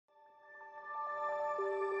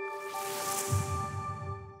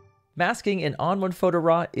Masking in ON1 Photo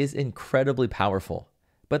RAW is incredibly powerful,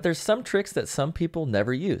 but there's some tricks that some people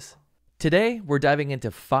never use. Today, we're diving into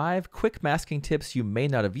 5 quick masking tips you may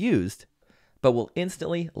not have used, but will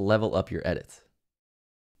instantly level up your edits.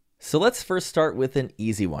 So let's first start with an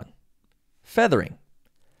easy one. Feathering.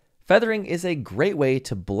 Feathering is a great way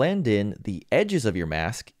to blend in the edges of your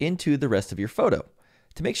mask into the rest of your photo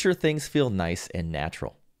to make sure things feel nice and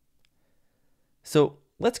natural. So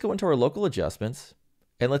let's go into our local adjustments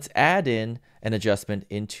and let's add in an adjustment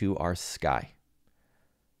into our sky.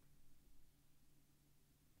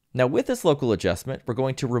 Now with this local adjustment, we're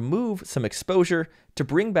going to remove some exposure to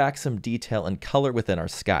bring back some detail and color within our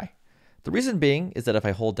sky. The reason being is that if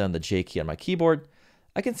I hold down the J key on my keyboard,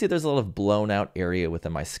 I can see there's a lot of blown out area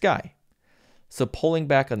within my sky. So pulling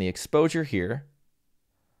back on the exposure here,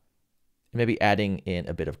 maybe adding in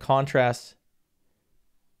a bit of contrast,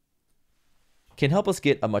 can help us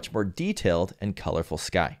get a much more detailed and colorful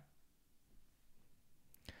sky.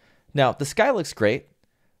 Now, the sky looks great,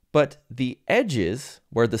 but the edges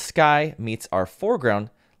where the sky meets our foreground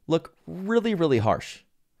look really, really harsh.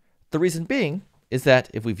 The reason being is that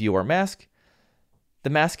if we view our mask, the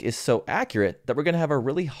mask is so accurate that we're going to have a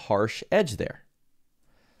really harsh edge there.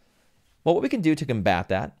 Well, what we can do to combat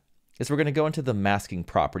that is we're going to go into the masking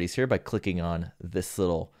properties here by clicking on this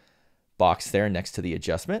little box there next to the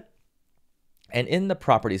adjustment. And in the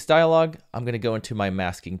properties dialog, I'm going to go into my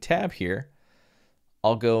masking tab here.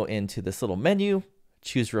 I'll go into this little menu,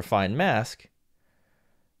 choose refine mask,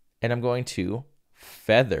 and I'm going to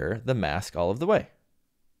feather the mask all of the way.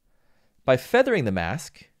 By feathering the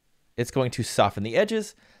mask, it's going to soften the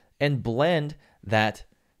edges and blend that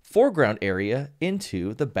foreground area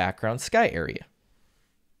into the background sky area.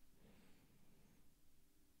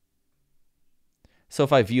 So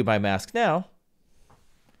if I view my mask now,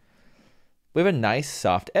 we have a nice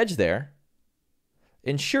soft edge there,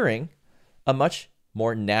 ensuring a much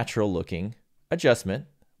more natural looking adjustment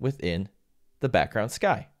within the background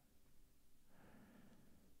sky.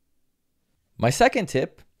 My second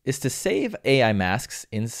tip is to save AI masks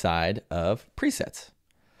inside of presets.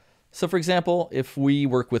 So for example, if we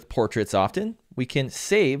work with portraits often, we can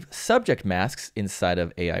save subject masks inside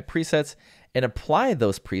of AI presets and apply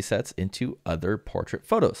those presets into other portrait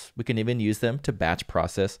photos. We can even use them to batch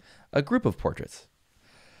process a group of portraits.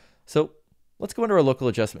 So let's go into our local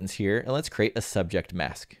adjustments here and let's create a subject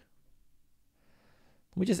mask.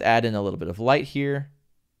 We just add in a little bit of light here,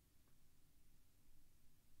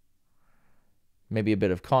 maybe a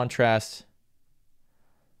bit of contrast,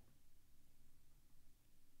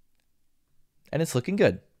 and it's looking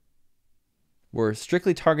good. We're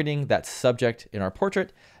strictly targeting that subject in our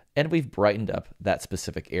portrait, and we've brightened up that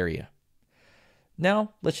specific area.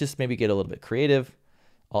 Now, let's just maybe get a little bit creative.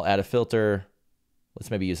 I'll add a filter.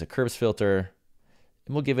 Let's maybe use a curves filter,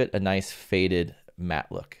 and we'll give it a nice faded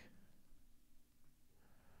matte look.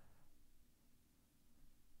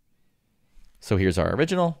 So here's our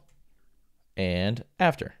original and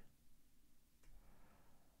after.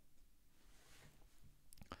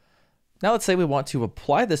 Now let's say we want to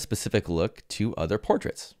apply this specific look to other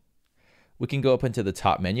portraits. We can go up into the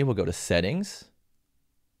top menu, we'll go to settings.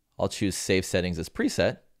 I'll choose save settings as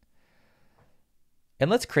preset. And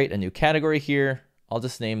let's create a new category here. I'll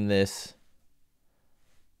just name this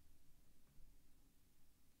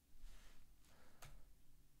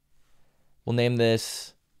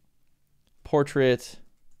portrait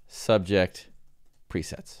subject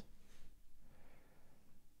presets.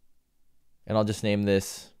 And I'll just name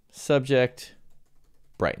this subject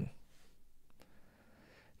brighten.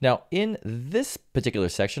 Now in this particular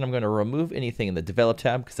section, I'm going to remove anything in the develop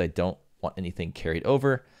tab because I don't want anything carried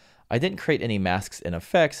over. I didn't create any masks and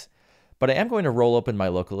effects, but I am going to roll open my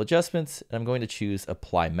local adjustments and I'm going to choose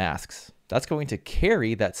apply masks. That's going to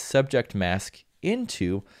carry that subject mask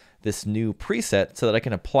into this new preset so that I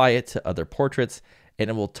can apply it to other portraits and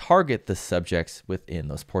it will target the subjects within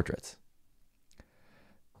those portraits.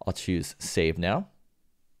 I'll choose save now.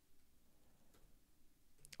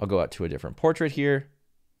 I'll go out to a different portrait here.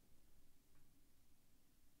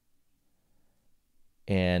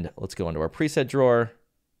 And let's go into our preset drawer.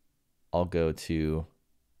 I'll go to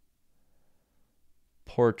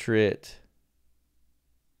portrait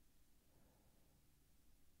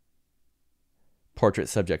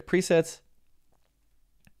subject presets.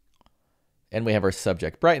 And we have our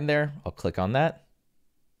subject brighten there. I'll click on that.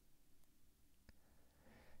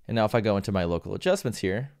 And now if I go into my local adjustments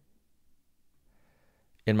here,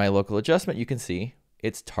 in my local adjustment, you can see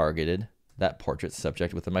it's targeted that portrait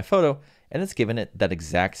subject within my photo, and it's given it that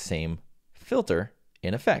exact same filter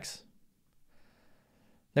in effects.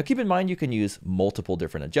 Now keep in mind you can use multiple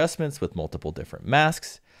different adjustments with multiple different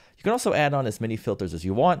masks. You can also add on as many filters as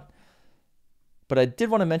you want, but I did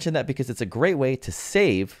want to mention that because it's a great way to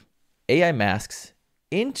save AI masks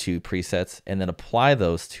into presets and then apply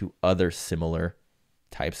those to other similar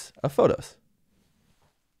types of photos.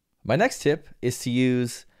 My next tip is to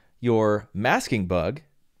use your masking bug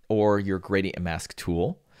or your gradient mask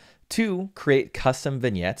tool to create custom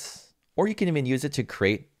vignettes, or you can even use it to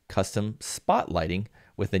create custom spotlighting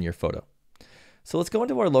within your photo. So let's go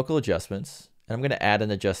into our local adjustments, and I'm going to add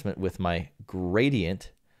an adjustment with my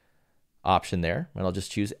gradient option there, and I'll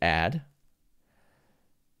just choose add.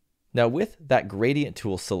 Now with that gradient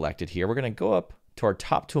tool selected here, we're going to go up to our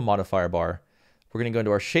top tool modifier bar. We're going to go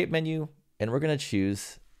into our shape menu, and we're going to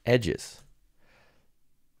choose edges.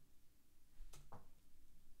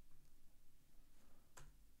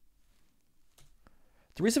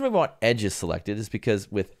 The reason we want edges selected is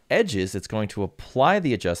because with edges, it's going to apply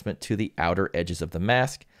the adjustment to the outer edges of the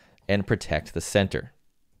mask and protect the center.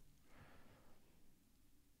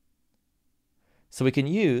 So we can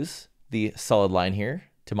use the solid line here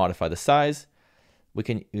to modify the size. We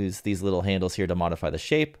can use these little handles here to modify the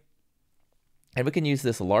shape. And we can use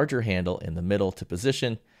this larger handle in the middle to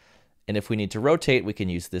position. And if we need to rotate, we can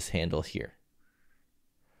use this handle here.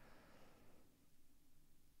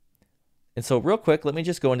 And so real quick, let me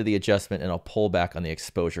just go into the adjustment and I'll pull back on the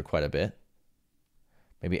exposure quite a bit.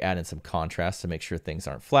 Maybe add in some contrast to make sure things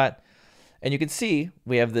aren't flat. And you can see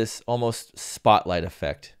we have this almost spotlight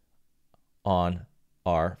effect on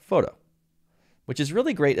our photo, which is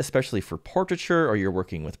really great, especially for portraiture, or you're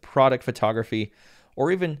working with product photography,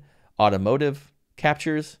 or even automotive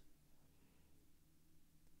captures.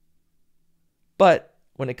 But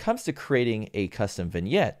when it comes to creating a custom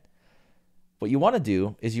vignette, what you want to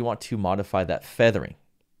do is you want to modify that feathering.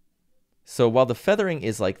 So while the feathering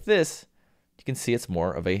is like this, you can see it's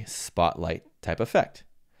more of a spotlight type effect.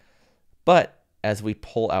 But as we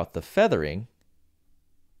pull out the feathering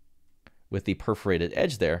with the perforated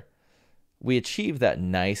edge there, we achieve that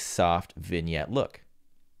nice soft vignette look.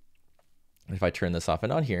 And if I turn this off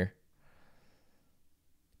and on here,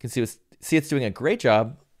 you can see it's doing a great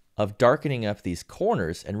job of darkening up these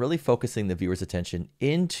corners and really focusing the viewer's attention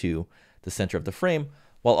into the center of the frame,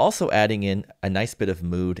 while also adding in a nice bit of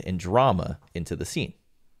mood and drama into the scene.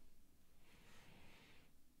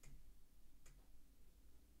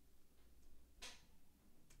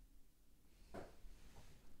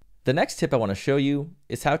 The next tip I want to show you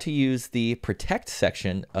is how to use the protect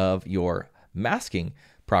section of your masking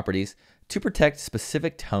properties to protect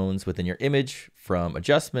specific tones within your image from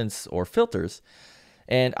adjustments or filters.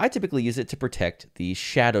 And I typically use it to protect the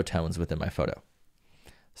shadow tones within my photo.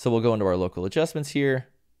 So we'll go into our local adjustments here.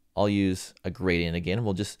 I'll use a gradient again.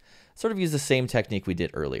 We'll just sort of use the same technique we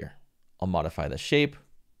did earlier. I'll modify the shape.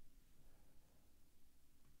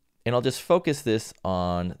 And I'll just focus this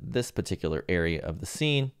on this particular area of the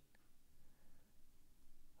scene.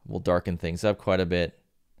 We'll darken things up quite a bit.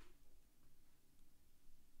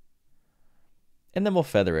 And then we'll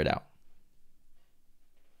feather it out.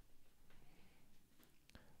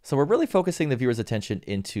 So we're really focusing the viewer's attention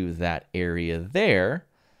into that area there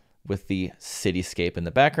with the cityscape in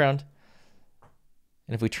the background.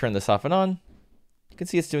 And if we turn this off and on, you can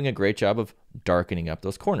see it's doing a great job of darkening up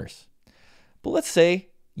those corners. But let's say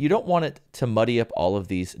you don't want it to muddy up all of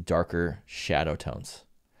these darker shadow tones.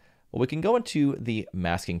 Well, we can go into the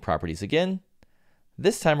masking properties again.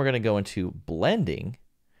 This time we're going to go into blending,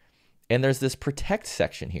 and there's this protect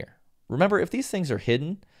section here. Remember, if these things are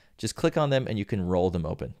hidden, just click on them and you can roll them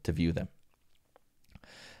open to view them.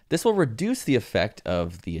 This will reduce the effect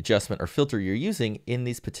of the adjustment or filter you're using in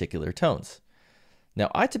these particular tones.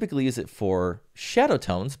 Now, I typically use it for shadow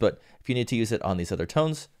tones, but if you need to use it on these other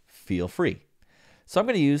tones, feel free. So I'm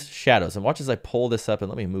going to use shadows, and watch as I pull this up, and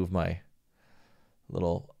let me move my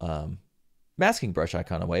little masking brush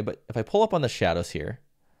icon away. But if I pull up on the shadows here,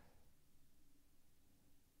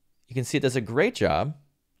 you can see it does a great job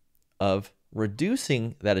of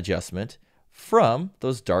reducing that adjustment from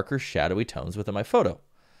those darker shadowy tones within my photo.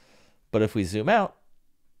 But if we zoom out,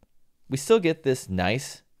 we still get this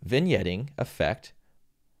nice vignetting effect,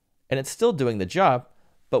 and it's still doing the job,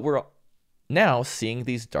 but we're now seeing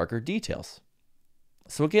these darker details.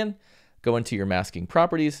 So again, go into your masking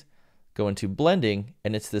properties, go into blending,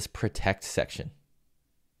 and it's this protect section.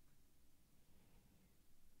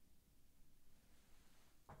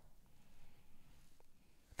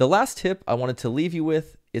 The last tip I wanted to leave you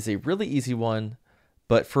with is a really easy one,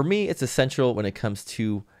 but for me, it's essential when it comes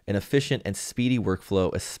to an efficient and speedy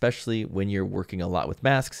workflow, especially when you're working a lot with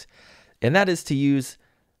masks, and that is to use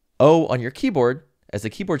O on your keyboard as a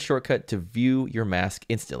keyboard shortcut to view your mask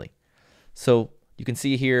instantly. So you can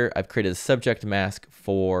see here, I've created a subject mask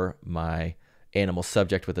for my animal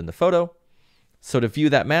subject within the photo. So to view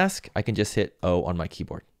that mask, I can just hit O on my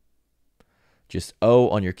keyboard. Just O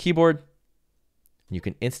on your keyboard, and you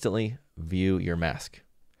can instantly view your mask.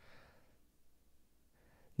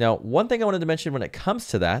 Now, one thing I wanted to mention when it comes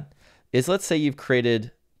to that is, let's say you've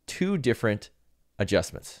created 2 different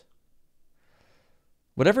adjustments.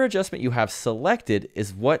 Whatever adjustment you have selected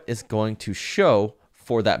is what is going to show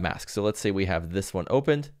for that mask. So let's say we have this one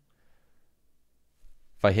opened.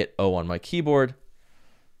 If I hit O on my keyboard,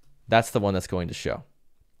 that's the one that's going to show.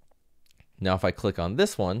 Now, if I click on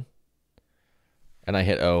this one and I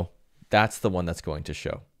hit O, that's the one that's going to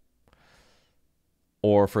show.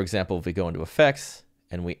 Or for example, if we go into effects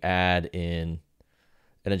and we add in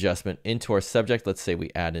an adjustment into our subject, let's say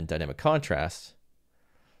we add in dynamic contrast.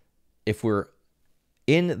 If we're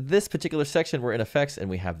in this particular section, we're in effects and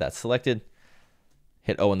we have that selected,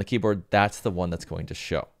 hit O on the keyboard, that's the one that's going to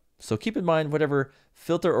show. So keep in mind, whatever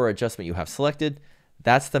filter or adjustment you have selected,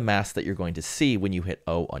 that's the mask that you're going to see when you hit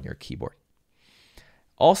O on your keyboard.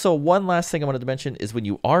 Also, one last thing I wanted to mention is when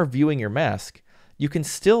you are viewing your mask, you can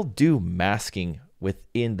still do masking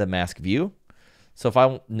within the mask view. So if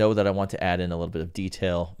I know that I want to add in a little bit of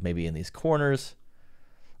detail, maybe in these corners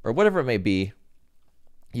or whatever it may be,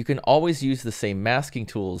 you can always use the same masking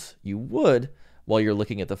tools you would while you're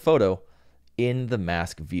looking at the photo in the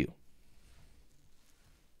mask view.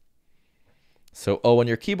 So O on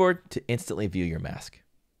your keyboard to instantly view your mask.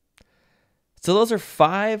 So those are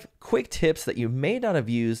 5 quick tips that you may not have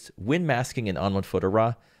used when masking in ON1 Photo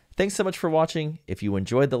RAW. Thanks so much for watching. If you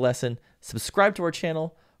enjoyed the lesson, subscribe to our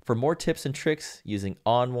channel for more tips and tricks using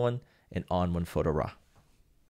ON1 and ON1 Photo RAW.